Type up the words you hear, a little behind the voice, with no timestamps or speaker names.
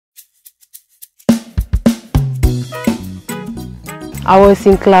I was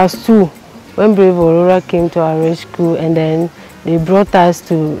in class 2 when BRAVEAURORA came to our rescue, and then they brought us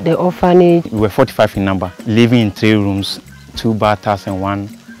to the orphanage. We were 45 in number, living in 3 rooms, 2 bathrooms and 1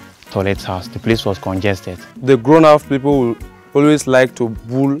 toilet house. The place was congested. The grown-up people will always like to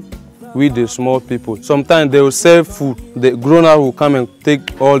bull with the small people. Sometimes they will serve food. The grown-up will come and take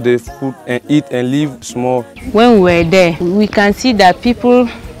all the food and eat and leave small. When we were there, we can see that people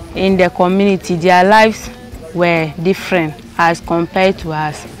in the community, their lives were different as compared to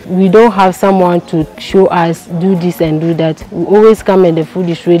us. We don't have someone to show us do this and do that. We always come and the food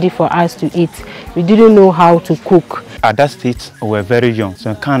is ready for us to eat. We didn't know how to cook. At that stage, we were very young.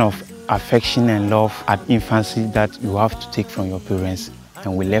 Some kind of affection and love at infancy that you have to take from your parents.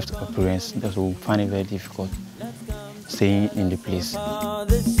 And we left our parents, that we find it very difficult staying in the place.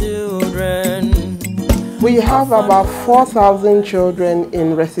 We have about 4,000 children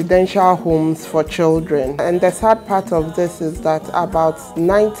in residential homes for children. And the sad part of this is that about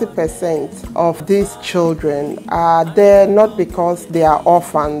 90% of these children are there not because they are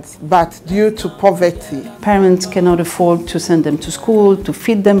orphans, but due to poverty. Parents cannot afford to send them to school, to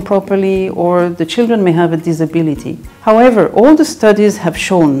feed them properly, or the children may have a disability. However, all the studies have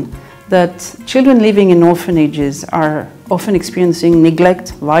shown that children living in orphanages are often experiencing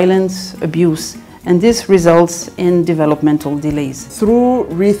neglect, violence, abuse, and this results in developmental delays. Through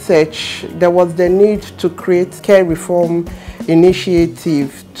research, there was the need to create care reform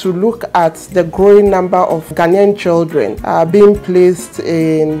initiative to look at the growing number of Ghanaian children being placed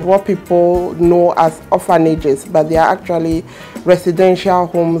in what people know as orphanages, but they are actually residential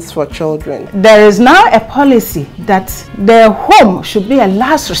homes for children. There is now a policy that the home should be a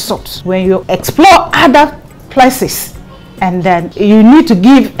last resort when you explore other places. And then you need to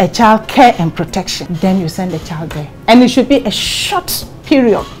give a child care and protection. Then you send the child there. And it should be a short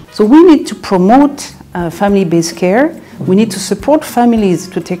period. So we need to promote family-based care. We need to support families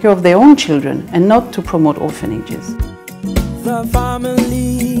to take care of their own children and not to promote orphanages. The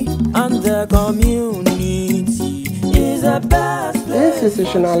family and the community is the best.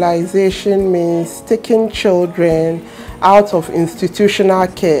 Institutionalization means taking children out of institutional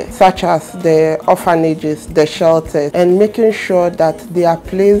care, such as the orphanages, the shelters, and making sure that they are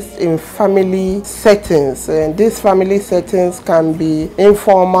placed in family settings. And these family settings can be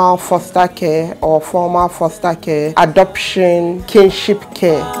informal foster care or formal foster care, adoption, kinship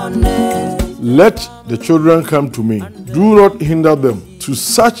care. Let the children come to me. Do not hinder them. To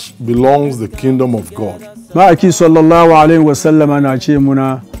such belongs the kingdom of God. Ma'aiki sallallahu alaihi wasallam ana ce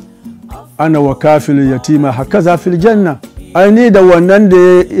muna ana wa kafil yatima hakaza fil janna. Ai da wannan da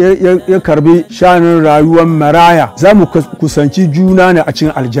ya karbi shanin rayuwar maraya zamu kusanci juna ne a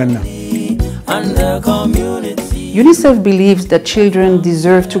cikin aljanna. UNICEF believes that children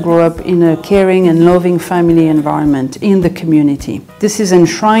deserve to grow up in a caring and loving family environment in the community. This is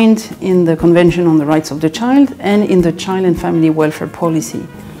enshrined in the Convention on the Rights of the Child and in the Child and Family Welfare Policy.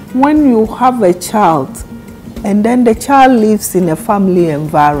 When you have a child and then the child lives in a family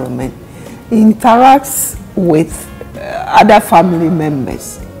environment, interacts with other family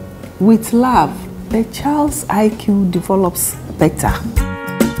members, with love, the child's IQ develops better.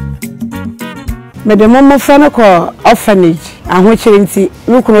 Madam friend ko orphanage ahochirinti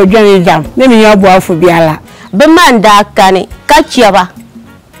nukuno dwane jam na me yabu afo biala be manda kane ka chiaba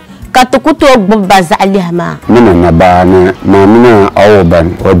katukuto gbbaza alihama mina na ba na mamina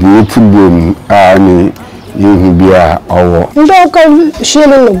awoban odi yitibem ani yihu bia awo ndo ka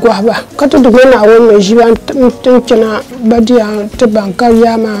shele no gwaba kato dugo na awo me jiban tnkena badia te banka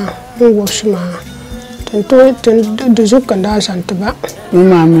yama ngoshima de zukanda santaba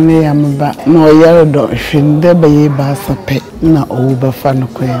mama mene yamba no yardo shinde baye ba sape na oba fan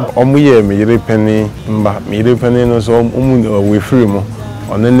ko omuye me yire pani mba me yire pani no so omu we free mo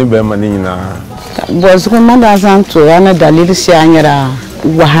onene be ma ni na bozu ko manda zanto yana dalili si anyara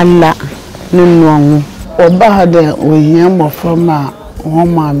wahala nunu oba hade ohian mofama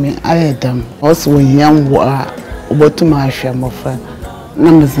homame ayedam oso ohian wo a obotuma ahwe mofa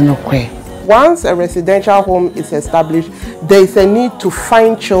na mezino kwe. Once a residential home is established, there is a need to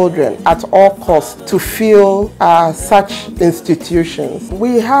find children at all costs to fill such institutions.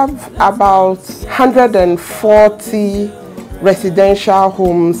 We have about 140 residential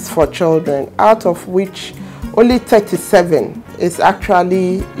homes for children, out of which only 37 is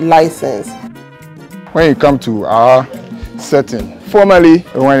actually licensed. When you come to our setting, formally,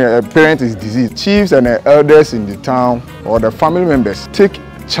 when a parent is deceased, chiefs and the elders in the town or the family members take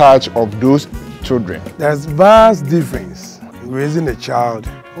charge of those children. There's vast difference in raising a child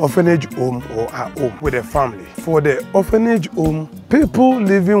orphanage home or a home with a family. For the orphanage home, people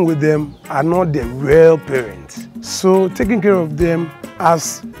living with them are not the real parents. So taking care of them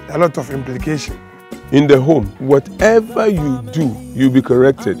has a lot of implication. In the home, whatever you do, you'll be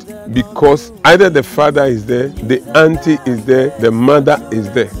corrected because either the father is there, the auntie is there, the mother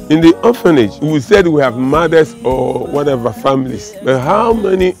is there. In the orphanage, we said we have mothers or whatever families, but how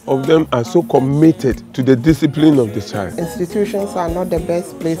many of them are so committed to the discipline of the child? Institutions are not the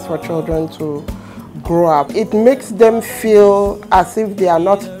best place for children to grow up. It makes them feel as if they are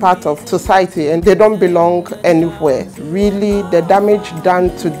not part of society and they don't belong anywhere. Really, the damage done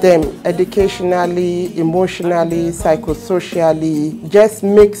to them educationally, emotionally, psychosocially just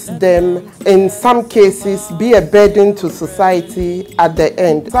makes them, in some cases, be a burden to society at the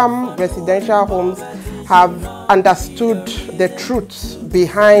end. Some residential homes have understood the truth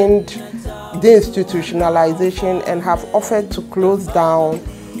behind deinstitutionalization and have offered to close down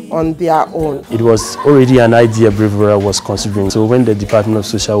on their own. It was already an idea BRAVEAURORA was considering. So when the Department of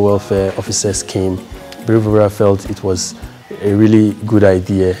Social Welfare officers came, BRAVEAURORA felt it was a really good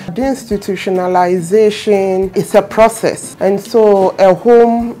idea. Deinstitutionalization is a process, and so a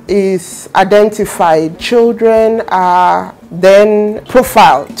home is identified. Children are then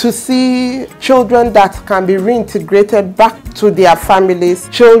profiled to see children that can be reintegrated back to their families,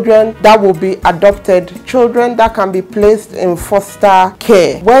 children that will be adopted, children that can be placed in foster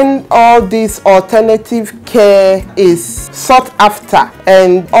care. When all this alternative care is sought after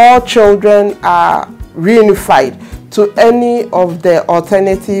and all children are reunified to any of the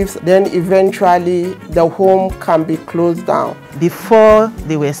alternatives, then eventually the home can be closed down. Before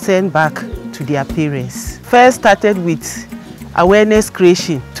they were sent back to their parents, first started with awareness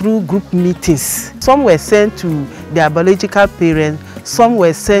creation through group meetings. Some were sent to their biological parents, some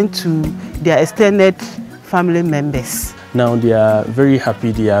were sent to their extended family members. Now they are very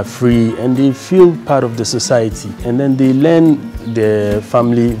happy, they are free, and they feel part of the society. And then they learn the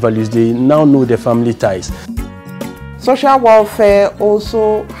family values, they now know their family ties. Social welfare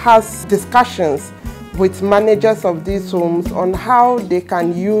also has discussions with managers of these homes on how they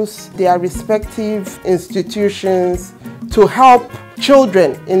can use their respective institutions to help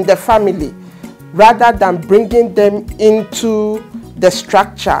children in the family rather than bringing them into the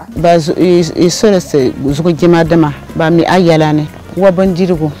structure. In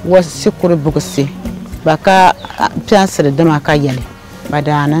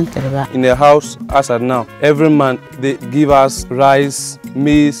the house, as of now, every month they give us rice,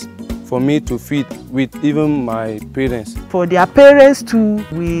 maize, for me to feed with even my parents. For their parents too,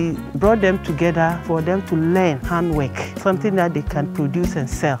 we brought them together for them to learn handwork, something that they can produce and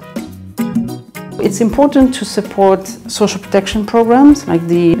sell. It's important to support social protection programs like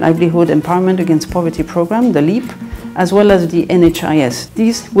the Livelihood Empowerment Against Poverty program, the LEAP, as well as the NHIS.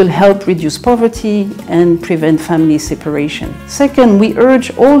 These will help reduce poverty and prevent family separation. Second, we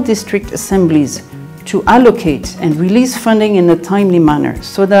urge all district assemblies to allocate and release funding in a timely manner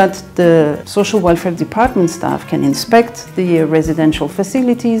so that the social welfare department staff can inspect the residential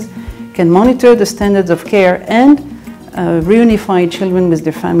facilities, can monitor the standards of care and reunify children with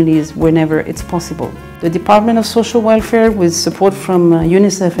their families whenever it's possible. The Department of Social Welfare, with support from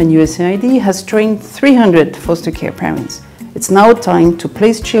UNICEF and USAID, has trained 300 foster care parents. It's now time to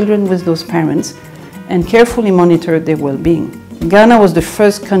place children with those parents and carefully monitor their well-being. Ghana was the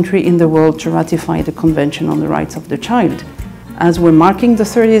first country in the world to ratify the Convention on the Rights of the Child. As we're marking the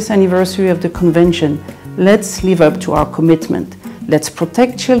 30th anniversary of the Convention, let's live up to our commitment. Let's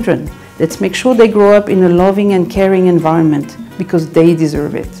protect children. Let's make sure they grow up in a loving and caring environment because they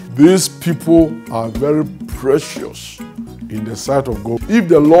deserve it. These people are very precious in the sight of God. If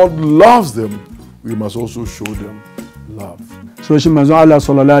the Lord loves them, we must also show them love. So shi manzo Allah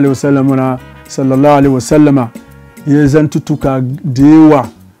sallallahu alaihi wasallam ya zantutuka da yawa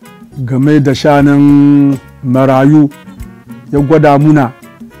game da shanin marayu, ya gwada muna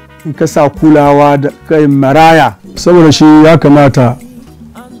in ka sa kulawa da kai maraya. Saboda shi ya kamata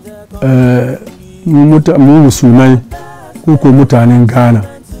mu musulmai ko mutanen Ghana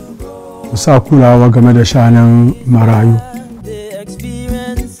mu sa kulawa game da shanin marayu.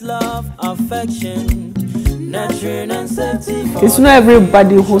 It's not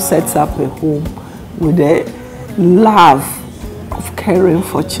everybody who sets up a home with a love of caring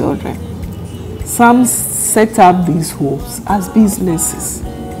for children. Some set up these homes as businesses.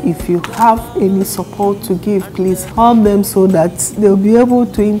 If you have any support to give, please help them so that they'll be able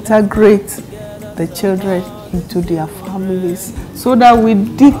to integrate the children into their families so that we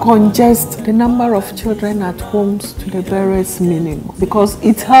decongest the number of children at homes to the barest minimum, because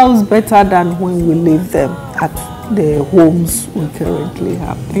it helps better than when we leave them at the homes we currently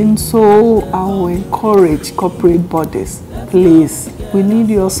have. And so I will encourage corporate bodies, please, we need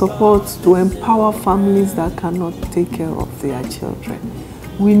your support to empower families that cannot take care of their children.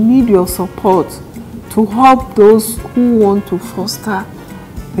 We need your support to help those who want to foster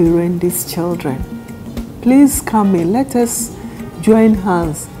parent these children. Please come in, let us join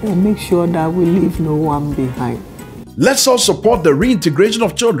hands and make sure that we leave no one behind. Let's all support the reintegration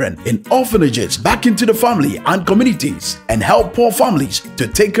of children in orphanages back into the family and communities and help poor families to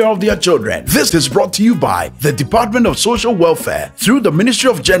take care of their children. This is brought to you by the Department of Social Welfare through the Ministry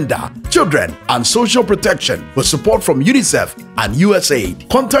of Gender, Children and Social Protection with support from UNICEF and USAID.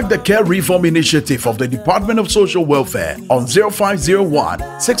 Contact the Care Reform Initiative of the Department of Social Welfare on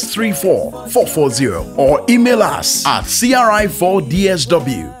 0501-634-440 or email us at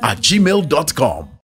cri4dsw@gmail.com.